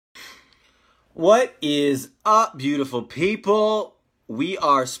What is up, beautiful people? We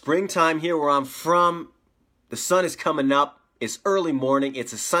are springtime here where I'm from. The sun is coming up. It's early morning.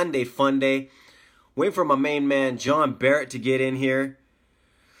 It's a Sunday fun day. Waiting for my main man, John Barrett, to get in here.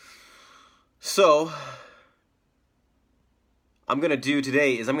 So, I'm going to do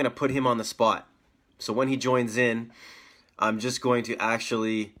today is I'm going to put him on the spot. So when he joins in, I'm just going to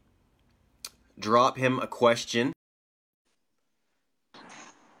actually drop him a question.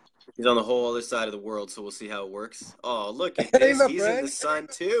 He's on the whole other side of the world, so we'll see how it works. Oh, look at Hey, this. my He's in friend. the sun,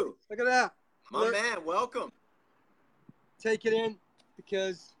 too. Look at that. My Look, man, welcome. take it in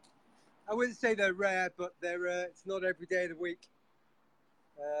because I wouldn't say they're rare, but they're it's not every day of the week.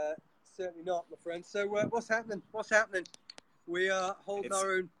 Certainly not, my friend. So what's happening? What's happening? We are holding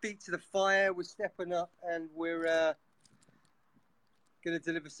our own feet to the fire. We're stepping up, and we're going to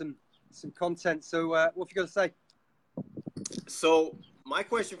deliver some content. So what have you got to say? So my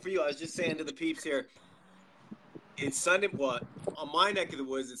question for you, I was just saying to the peeps here, it's Sunday, what? On my neck of the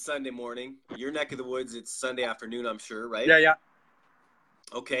woods, it's Sunday morning. Your neck of the woods, it's Sunday afternoon, I'm sure, right? Yeah.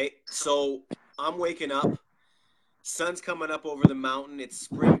 Okay, so I'm waking up. Sun's coming up over the mountain. It's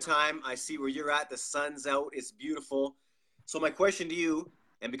springtime. I see where you're at. The sun's out. It's beautiful. So my question to you,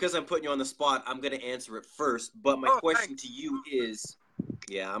 and because I'm putting you on the spot, I'm going to answer it first. But my question to you is,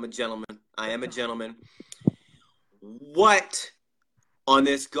 yeah, I'm a gentleman. I am a gentleman. What on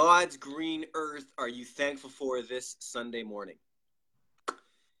this God's green earth are you thankful for this Sunday morning?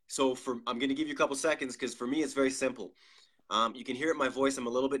 So I'm going to give you a couple seconds because for me it's very simple. You can hear it in my voice. I'm a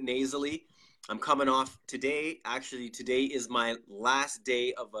little bit nasally. I'm coming off today. Actually, today is my last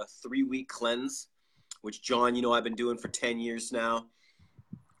day of a 3-week cleanse, which, John, you know I've been doing for 10 years now.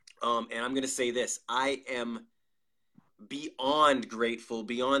 And I'm going to say this. I am beyond grateful,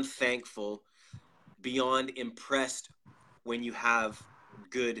 beyond thankful, beyond impressed when you have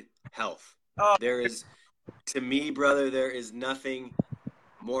good health. There is, to me, brother, there is nothing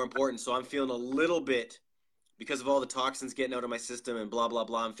more important. So I'm feeling a little bit, because of all the toxins getting out of my system and blah, blah,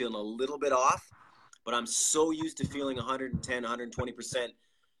 blah, I'm feeling a little bit off, but I'm so used to feeling 110, 120%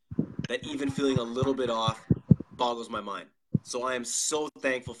 that even feeling a little bit off boggles my mind. So I am so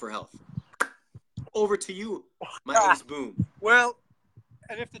thankful for health. Over to you, my ace boom. Well,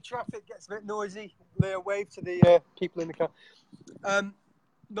 and if the traffic gets a bit noisy, Leah, wave to the people in the car.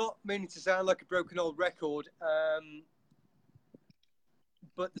 Not meaning to sound like a broken old record,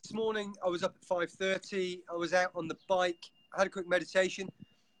 but this morning I was up at 5:30. I was out on the bike. I had a quick meditation,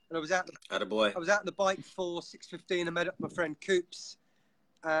 and I was out. Attaboy. I was out on the bike for 6:15. I met up with my friend Coops,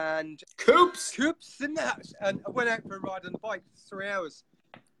 and Coops in the house, and I went out for a ride on the bike for 3 hours.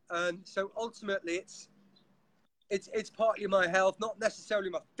 And so ultimately, it's partly my health, not necessarily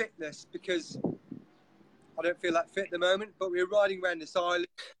my fitness, because I don't feel that fit at the moment. But we were riding around this island.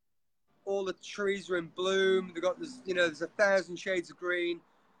 All the trees were in bloom. There's 1,000 shades of green.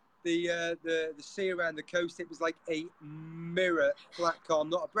 The sea around the coast, it was like a mirror, flat calm,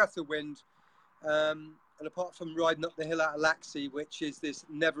 not a breath of wind. And apart from riding up the hill out of Laxey, which is this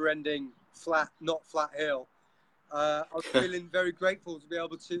never-ending not flat hill, I was feeling very grateful to be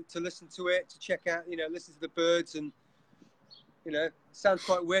able to listen to it, to check out, listen to the birds, and it sounds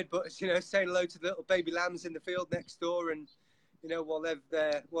quite weird, but saying hello to the little baby lambs in the field next door, and while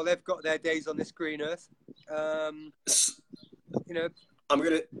they've got their days on this green earth. I'm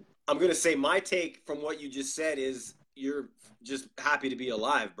gonna say my take from what you just said is you're just happy to be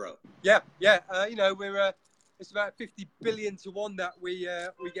alive, bro. Yeah. We're it's about 50 billion to 1 that we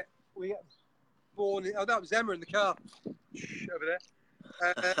get born. Oh, that was Emma in the car over there.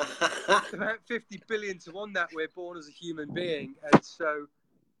 It's about 50 billion to 1 that we're born as a human being, and so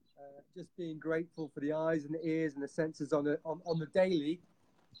just being grateful for the eyes and the ears and the senses on the daily.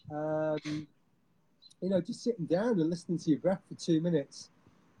 Just sitting down and listening to your breath for 2 minutes.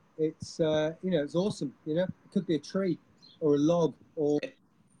 It's it's awesome. It could be a tree or a log or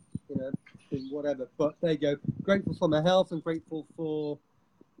whatever. But there you go. Grateful for my health and grateful for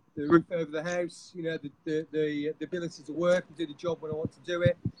the roof over the house. The ability to work and do the job when I want to do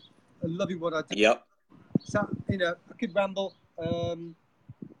it. And loving what I do. Yep. So I could ramble,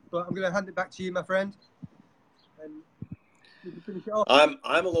 but I'm going to hand it back to you, my friend. And we can finish it off.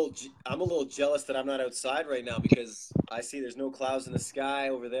 I'm a little jealous that I'm not outside right now because I see there's no clouds in the sky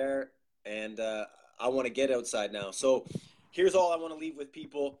over there, and I want to get outside now. So here's all I want to leave with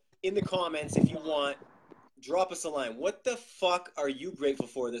people in the comments. If you want, drop us a line. What the fuck are you grateful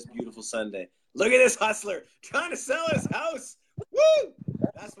for this beautiful Sunday? Look at this hustler trying to sell his house. Woo!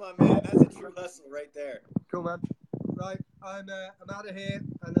 That's my man. That's a true hustle right there. Cool, man. Right, I'm out of here,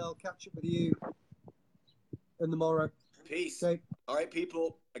 and I'll catch up with you in the morrow. Peace. Okay. All right,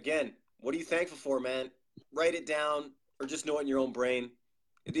 people. Again, What are you thankful for, man? Write it down or just know it in your own brain.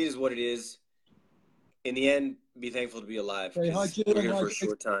 It is what it is. In the end, be thankful to be alive. Okay, hi, Jim. We're here Hi, for a Jake.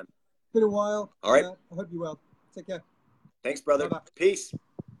 short time. It's been a while. All right. I hope you're well. Take care. Thanks, brother. Bye-bye. Peace.